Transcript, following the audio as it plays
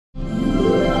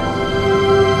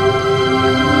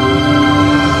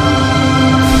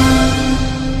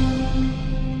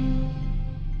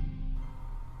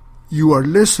You are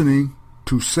listening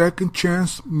to Second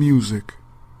Chance Music.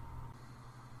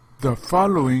 The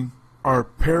following are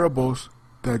parables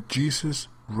that Jesus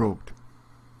wrote.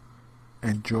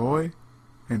 Enjoy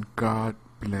and God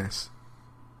bless.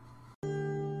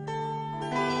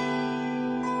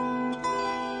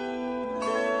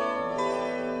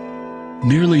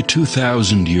 Nearly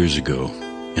 2,000 years ago,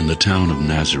 in the town of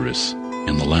Nazareth,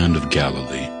 in the land of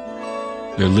Galilee,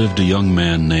 there lived a young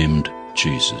man named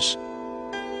Jesus.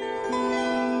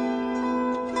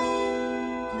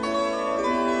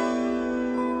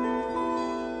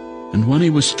 And when he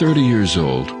was 30 years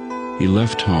old, he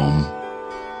left home,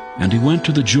 and he went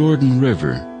to the Jordan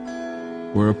River,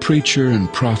 where a preacher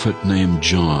and prophet named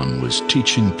John was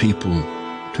teaching people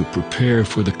to prepare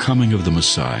for the coming of the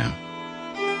Messiah.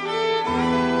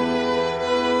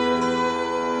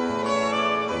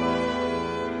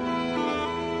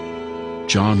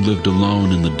 John lived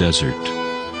alone in the desert.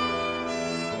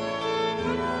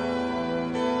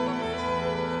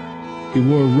 He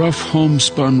wore rough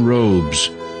homespun robes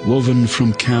woven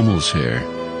from camel's hair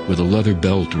with a leather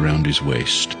belt around his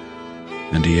waist,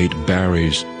 and he ate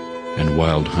berries and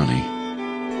wild honey.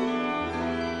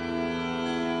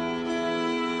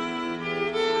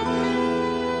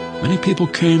 Many people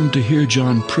came to hear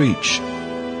John preach,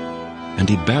 and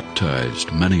he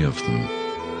baptized many of them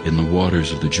in the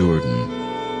waters of the Jordan.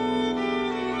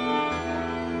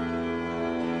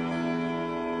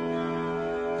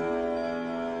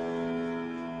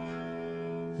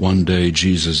 One day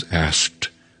Jesus asked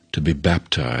to be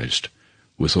baptized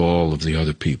with all of the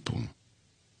other people,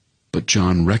 but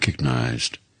John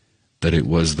recognized that it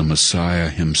was the Messiah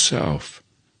himself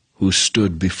who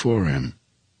stood before him.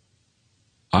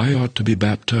 "I ought to be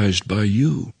baptized by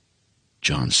you,"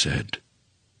 John said,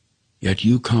 "yet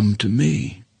you come to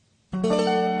me."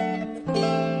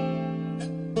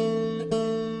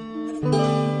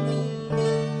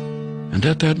 And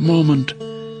at that moment,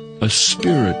 a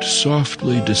spirit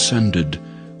softly descended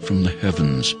from the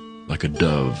heavens like a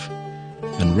dove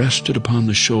and rested upon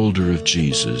the shoulder of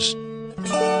Jesus.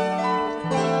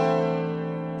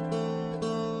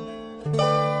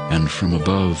 And from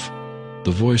above, the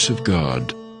voice of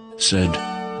God said,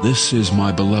 "This is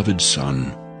my beloved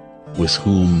Son, with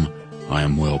whom I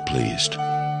am well pleased."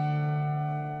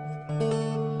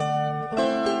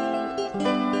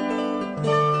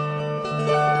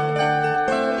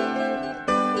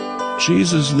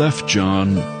 Jesus left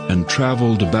John and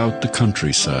traveled about the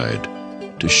countryside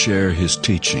to share his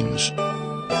teachings.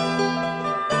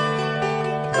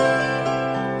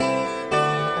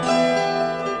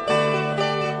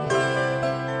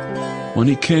 When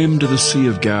he came to the Sea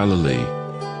of Galilee,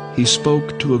 he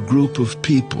spoke to a group of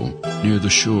people near the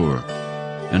shore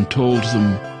and told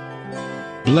them,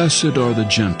 "Blessed are the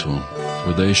gentle,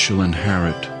 for they shall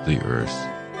inherit the earth.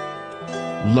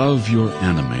 Love your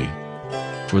enemy,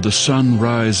 for the sun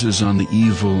rises on the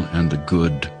evil and the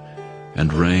good,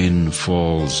 and rain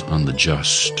falls on the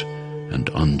just and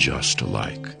unjust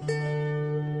alike."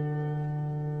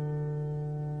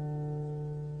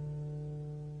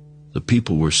 The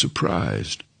people were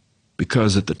surprised,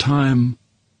 because at the time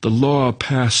the law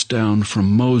passed down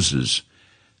from Moses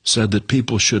said that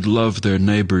people should love their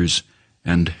neighbors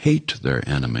and hate their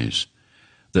enemies,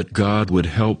 that God would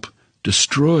help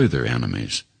destroy their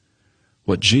enemies.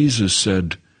 What Jesus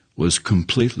said was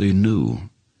completely new.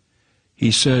 He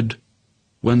said,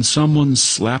 "When someone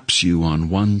slaps you on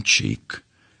one cheek,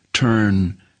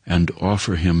 turn and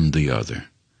offer him the other.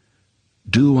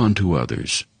 Do unto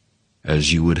others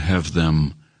as you would have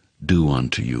them do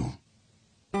unto you."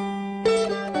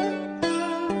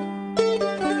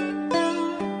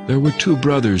 There were two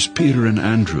brothers, Peter and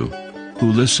Andrew,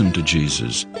 who listened to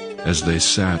Jesus as they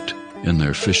sat in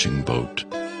their fishing boat.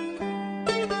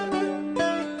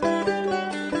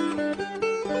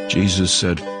 Jesus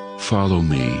said, "Follow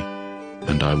me,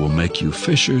 and I will make you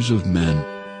fishers of men."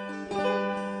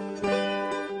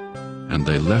 And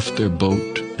they left their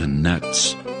boat and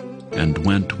nets and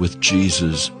went with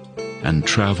Jesus and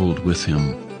traveled with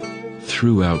him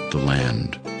throughout the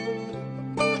land.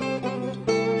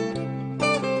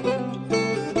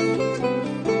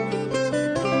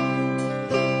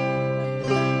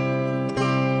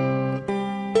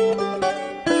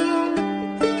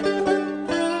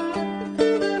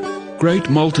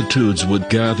 Great multitudes would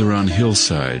gather on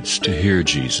hillsides to hear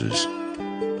Jesus.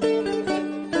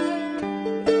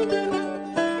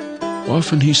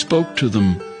 Often he spoke to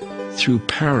them through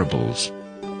parables,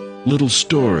 little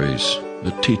stories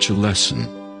that teach a lesson.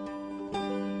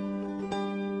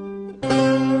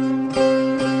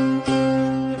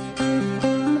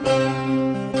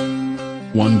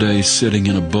 One day, sitting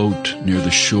in a boat near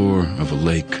the shore of a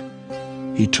lake,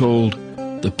 he told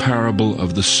the parable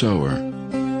of the sower.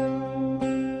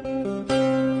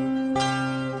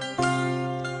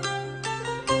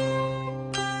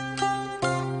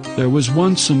 There was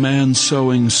once a man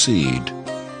sowing seed.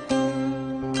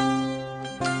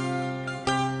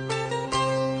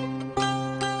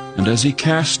 And as he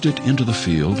cast it into the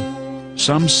field,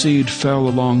 some seed fell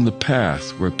along the path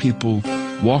where people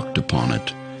walked upon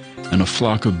it, and a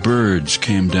flock of birds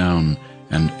came down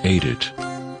and ate it.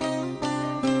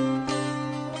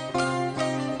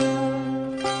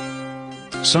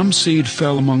 Some seed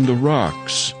fell among the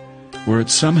rocks, where it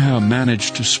somehow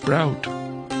managed to sprout.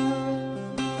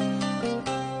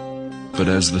 But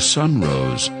as the sun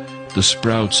rose, the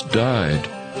sprouts died,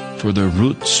 for their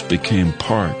roots became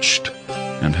parched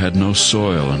and had no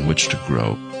soil in which to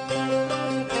grow.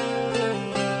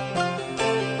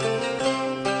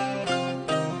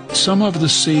 Some of the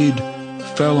seed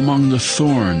fell among the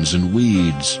thorns and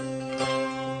weeds,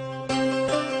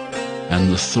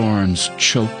 and the thorns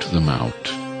choked them out.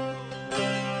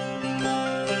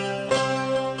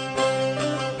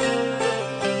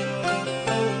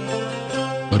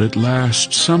 But at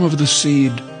last some of the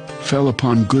seed fell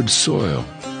upon good soil,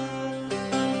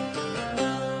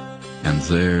 and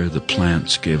there the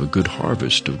plants gave a good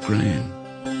harvest of grain.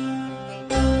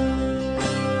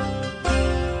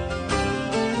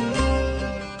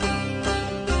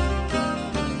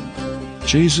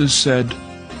 Jesus said,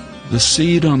 "The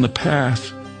seed on the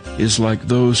path is like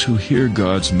those who hear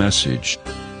God's message,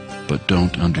 but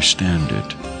don't understand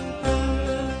it.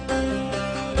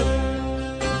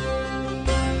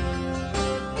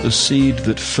 The seed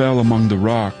that fell among the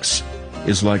rocks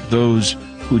is like those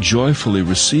who joyfully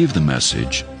receive the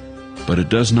message, but it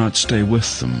does not stay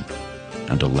with them,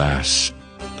 and alas,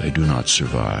 they do not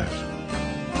survive."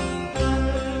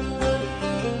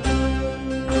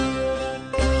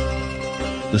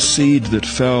 The seed that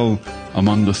fell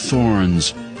among the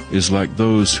thorns is like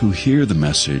those who hear the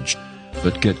message,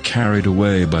 but get carried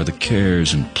away by the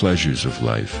cares and pleasures of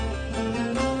life.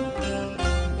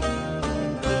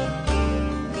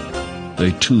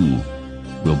 They too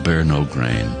will bear no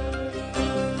grain.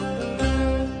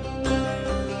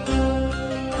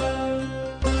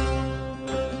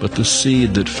 But the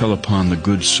seed that fell upon the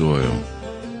good soil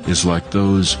is like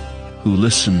those who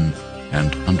listen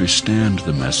and understand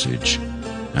the message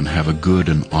and have a good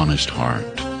and honest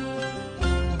heart.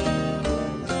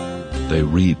 They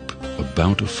reap a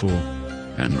bountiful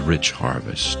and rich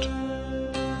harvest.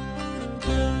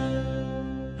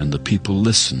 And the people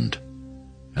listened,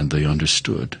 and they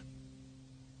understood.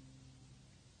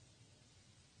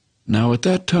 Now at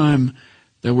that time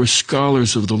there were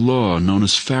scholars of the law known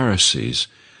as Pharisees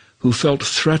who felt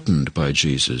threatened by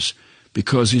Jesus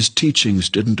because his teachings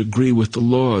didn't agree with the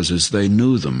laws as they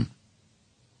knew them.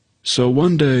 So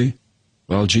one day,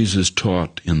 while Jesus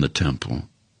taught in the temple,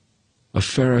 a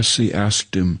Pharisee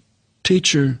asked him,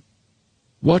 "Teacher,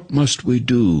 what must we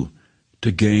do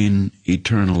to gain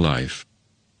eternal life?"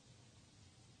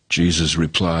 Jesus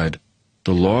replied,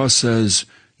 "The law says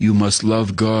you must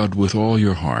love God with all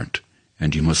your heart,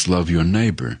 and you must love your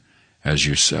neighbor as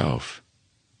yourself."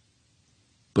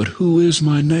 "But who is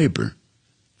my neighbor?"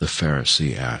 the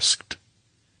Pharisee asked.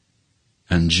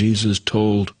 And Jesus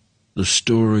told the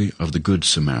story of the Good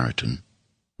Samaritan.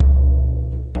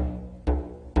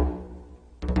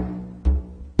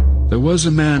 There was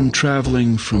a man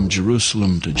traveling from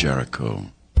Jerusalem to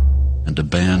Jericho, and a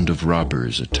band of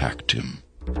robbers attacked him.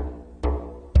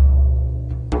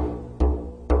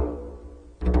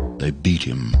 They beat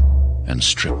him and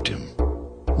stripped him,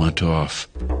 went off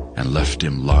and left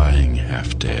him lying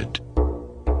half dead.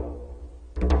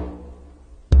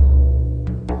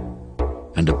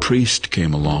 And a priest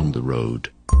came along the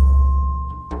road,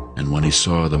 and when he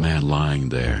saw the man lying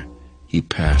there, he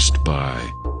passed by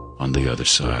on the other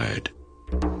side.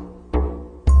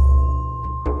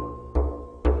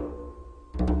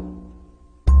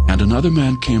 And another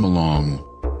man came along,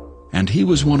 and he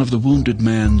was one of the wounded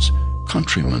man's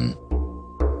countrymen.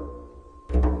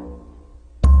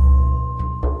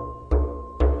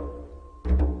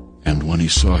 And when he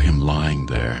saw him lying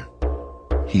there,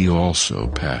 he also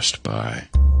passed by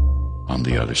on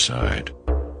the other side.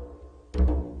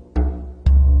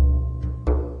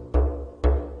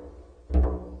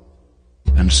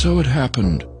 And so it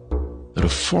happened that a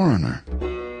foreigner,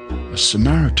 a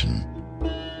Samaritan,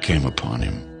 came upon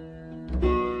him.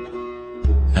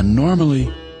 And normally,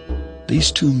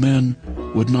 these two men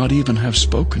would not even have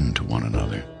spoken to one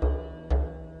another.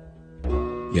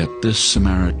 Yet this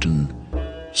Samaritan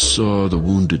saw the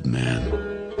wounded man,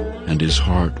 and his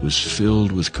heart was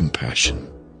filled with compassion.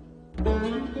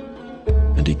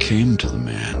 And he came to the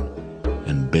man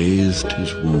and bathed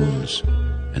his wounds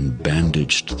and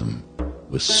bandaged them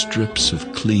with strips of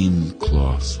clean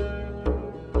cloth.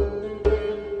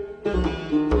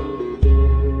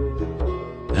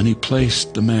 Then he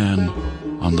placed the man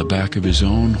on the back of his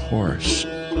own horse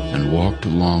and walked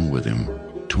along with him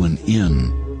to an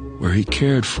inn where he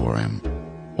cared for him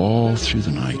all through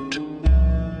the night.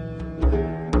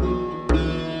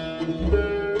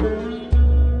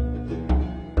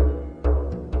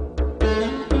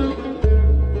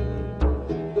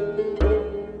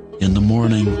 In the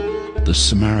morning, the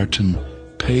Samaritan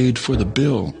paid for the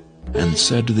bill and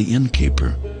said to the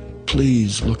innkeeper,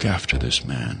 "Please look after this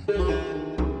man.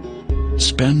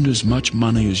 Spend as much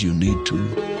money as you need to,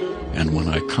 and when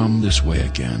I come this way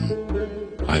again,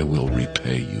 I will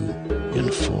repay you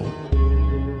in full."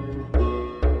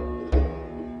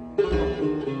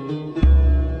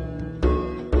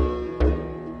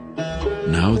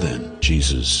 Now then,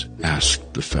 Jesus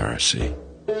asked the Pharisee,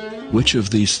 "Which of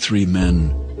these 3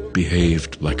 men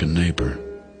behaved like a neighbor?"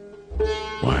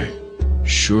 "Why,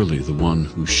 surely the one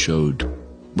who showed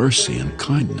mercy and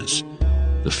kindness,"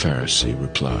 the Pharisee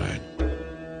replied.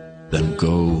 "Then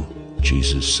go,"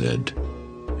 Jesus said,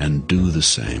 "and do the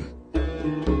same."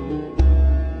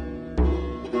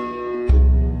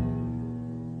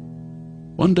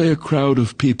 One day a crowd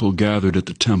of people gathered at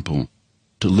the temple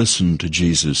to listen to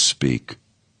Jesus speak.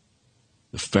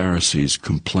 The Pharisees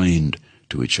complained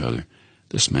to each other,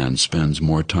 "This man spends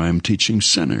more time teaching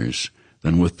sinners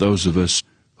than with those of us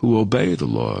who obey the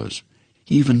laws.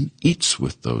 He even eats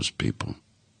with those people."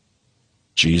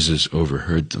 Jesus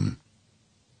overheard them,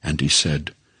 and he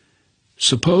said,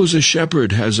 "Suppose a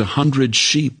shepherd has 100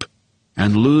 sheep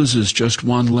and loses just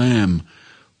one lamb.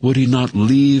 Would he not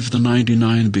leave the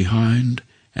 99 behind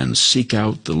and seek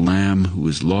out the lamb who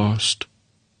is lost?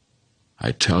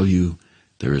 I tell you,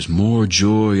 there is more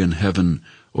joy in heaven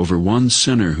over one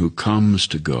sinner who comes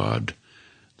to God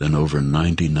than over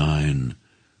 99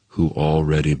 who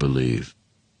already believe."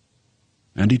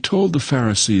 And he told the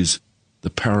Pharisees the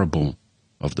parable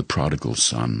of the prodigal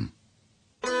son.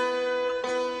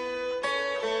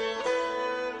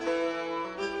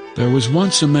 There was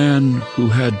once a man who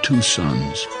had 2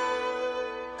 sons.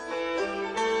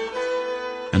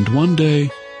 And one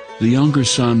day the younger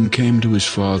son came to his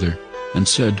father and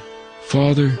said,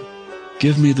 "Father,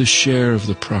 give me the share of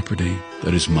the property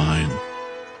that is mine,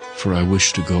 for I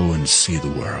wish to go and see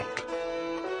the world."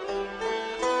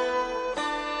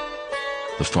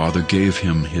 The father gave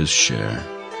him his share,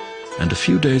 and a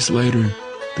few days later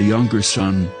the younger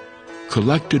son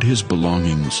collected his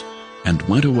belongings and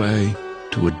went away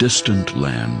to a distant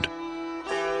land.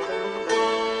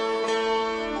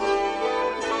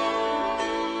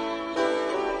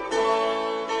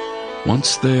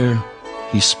 Once there,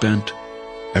 he spent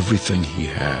everything he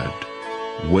had,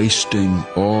 wasting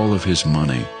all of his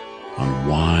money on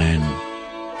wine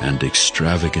and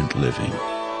extravagant living.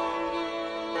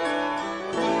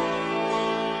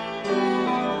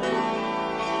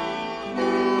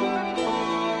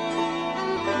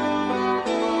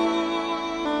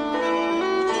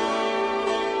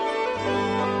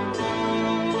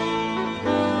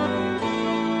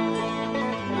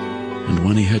 And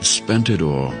when he had spent it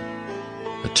all,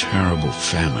 a terrible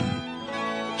famine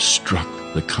struck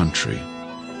the country,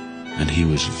 and he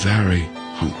was very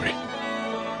hungry.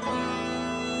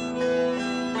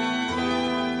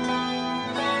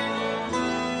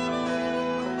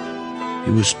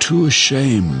 He was too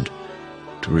ashamed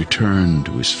to return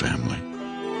to his family,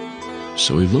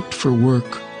 so he looked for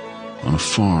work on a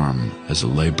farm as a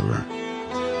laborer.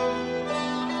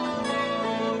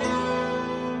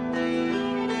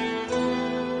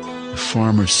 The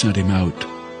farmer sent him out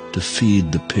to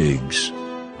feed the pigs,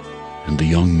 and the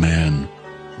young man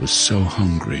was so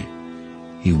hungry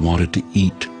he wanted to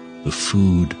eat the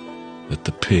food that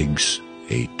the pigs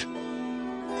ate.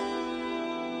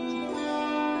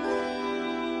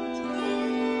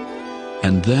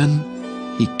 And then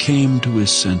he came to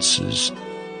his senses,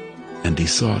 and he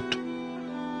thought,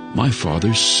 "My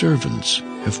father's servants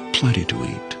have plenty to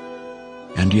eat,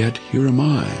 and yet here am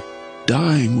I,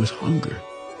 dying with hunger.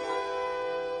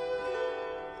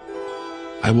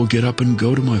 I will get up and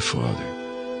go to my father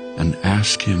and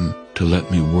ask him to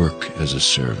let me work as a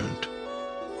servant."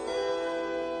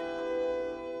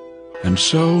 And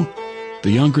so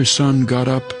the younger son got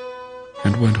up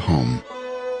and went home.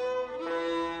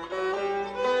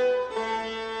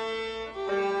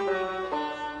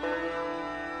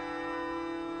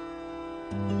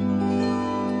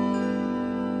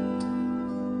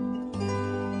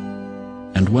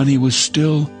 And when he was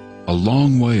still a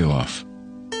long way off,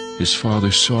 his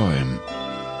father saw him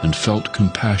and felt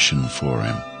compassion for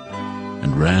him.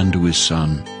 and ran to his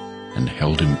son and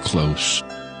held him close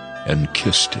and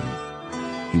kissed him.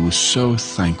 He was so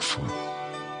thankful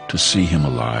to see him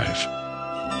alive.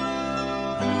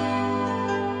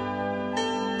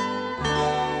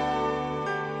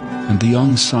 And the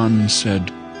young son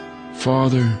said,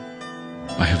 "Father,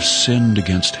 I have sinned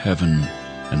against heaven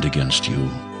and against you.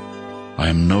 I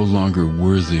am no longer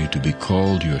worthy to be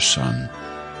called your son.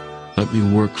 Let me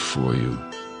work for you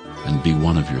and be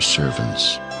one of your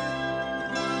servants."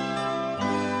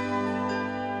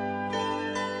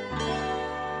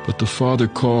 But the father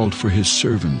called for his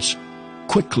servants.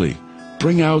 "Quickly,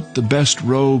 bring out the best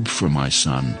robe for my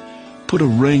son. Put a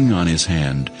ring on his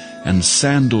hand and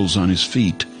sandals on his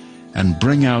feet, and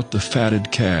bring out the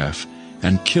fatted calf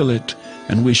and kill it,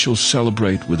 and we shall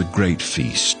celebrate with a great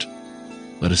feast.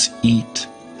 Let us eat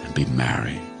and be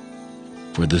merry.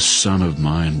 For this son of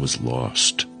mine was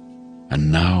lost,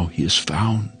 and now he is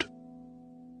found."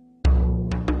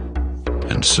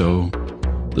 And so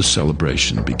the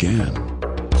celebration began.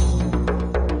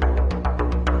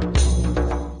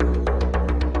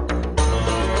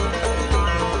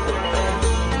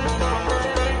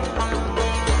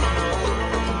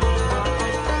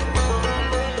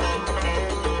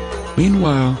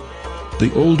 Meanwhile,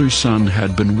 the older son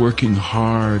had been working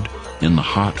hard in the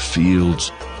hot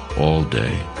fields all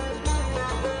day.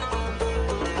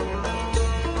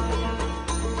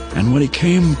 And when he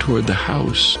came toward the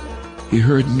house, he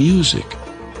heard music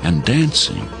and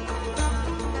dancing.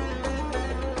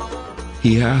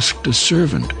 He asked a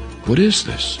servant, "What is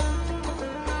this?"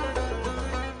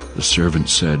 The servant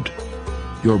said,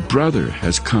 "Your brother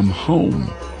has come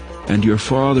home, and your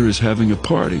father is having a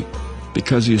party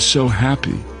because he is so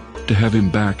happy to have him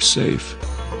back safe."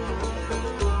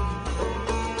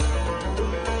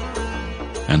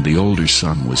 And the older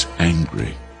son was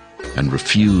angry and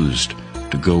refused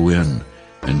to go in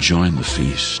and join the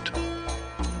feast.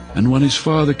 And when his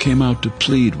father came out to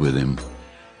plead with him,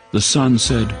 the son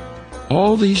said,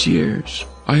 "All these years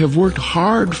I have worked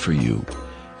hard for you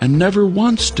and never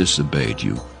once disobeyed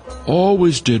you,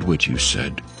 always did what you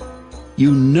said.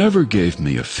 You never gave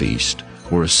me a feast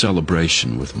or a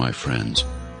celebration with my friends.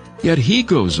 Yet he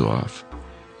goes off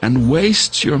and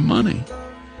wastes your money,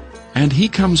 and he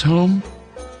comes home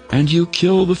and you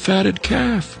kill the fatted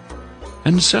calf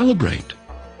and celebrate."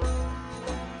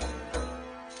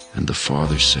 And the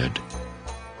father said,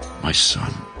 "My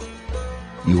son,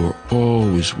 you are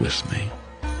always with me,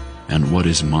 and what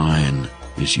is mine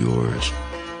is yours.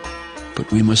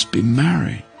 But we must be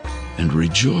merry and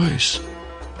rejoice,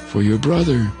 for your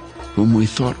brother, whom we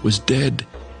thought was dead,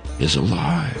 is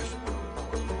alive.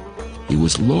 He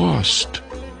was lost,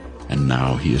 and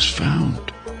now he is found."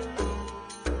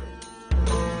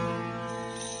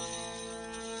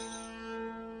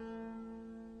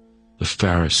 The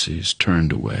Pharisees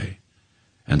turned away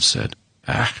and said,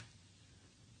 "Ah!"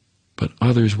 But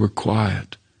others were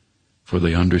quiet, for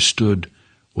they understood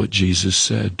what Jesus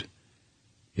said.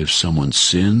 If someone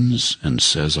sins and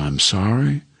says, "I'm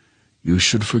sorry," you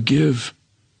should forgive.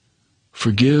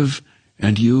 Forgive,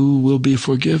 and you will be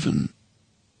forgiven.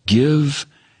 Give,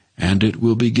 and it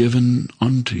will be given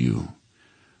unto you.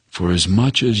 For as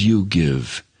much as you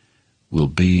give will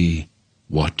be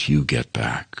what you get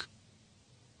back.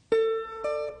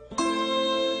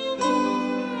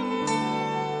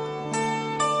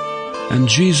 And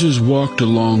Jesus walked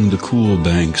along the cool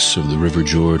banks of the river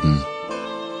Jordan,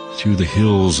 through the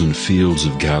hills and fields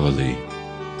of Galilee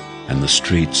and the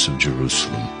streets of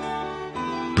Jerusalem,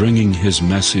 bringing his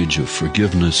message of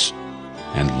forgiveness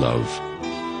and love.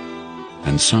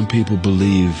 And some people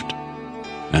believed,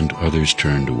 and others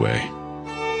turned away.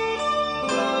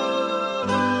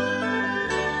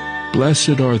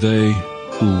 Blessed are they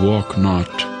who walk not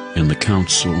in the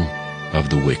counsel of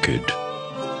the wicked,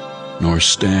 nor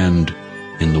stand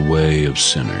in the way of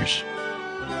sinners.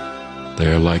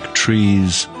 They are like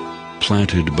trees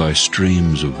planted by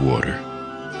streams of water,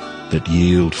 that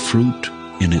yield fruit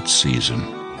in its season.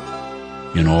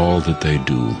 In all that they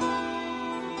do,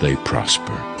 they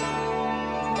prosper.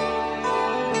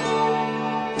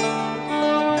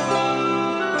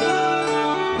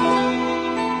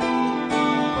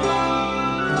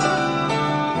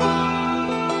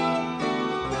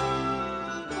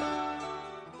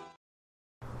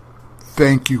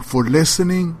 Thank you for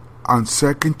listening on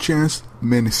Second Chance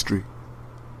Ministry.